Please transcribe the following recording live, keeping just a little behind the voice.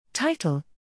Title: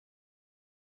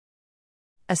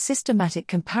 A Systematic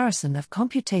Comparison of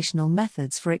Computational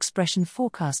Methods for Expression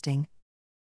Forecasting.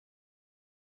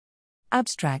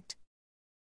 Abstract: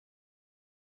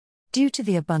 Due to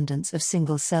the abundance of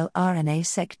single-cell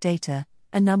RNA-seq data,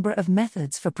 a number of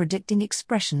methods for predicting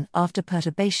expression after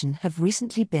perturbation have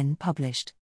recently been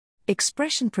published.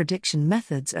 Expression prediction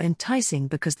methods are enticing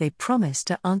because they promise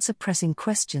to answer pressing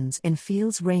questions in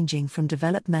fields ranging from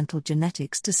developmental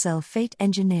genetics to cell fate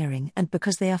engineering, and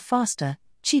because they are faster,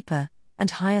 cheaper,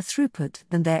 and higher throughput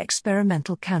than their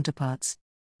experimental counterparts.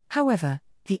 However,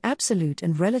 the absolute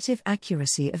and relative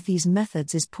accuracy of these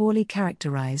methods is poorly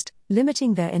characterized,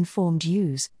 limiting their informed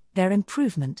use, their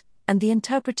improvement, and the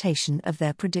interpretation of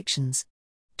their predictions.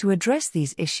 To address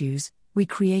these issues, we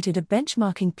created a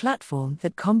benchmarking platform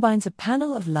that combines a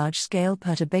panel of large-scale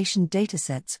perturbation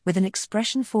datasets with an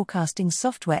expression forecasting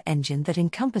software engine that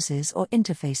encompasses or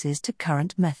interfaces to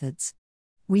current methods.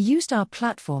 We used our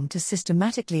platform to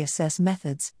systematically assess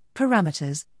methods,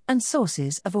 parameters, and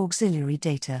sources of auxiliary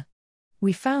data.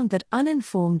 We found that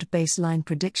uninformed baseline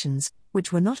predictions,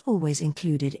 which were not always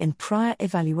included in prior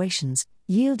evaluations,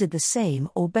 yielded the same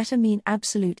or better mean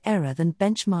absolute error than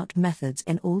benchmarked methods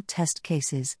in all test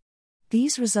cases.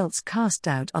 These results cast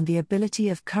doubt on the ability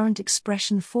of current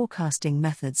expression forecasting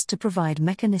methods to provide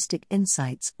mechanistic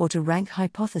insights or to rank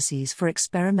hypotheses for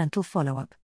experimental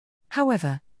follow-up.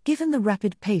 However, given the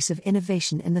rapid pace of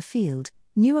innovation in the field,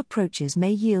 new approaches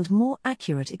may yield more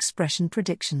accurate expression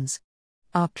predictions.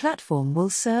 Our platform will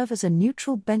serve as a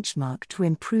neutral benchmark to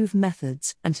improve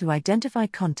methods and to identify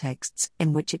contexts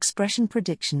in which expression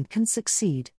prediction can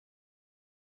succeed.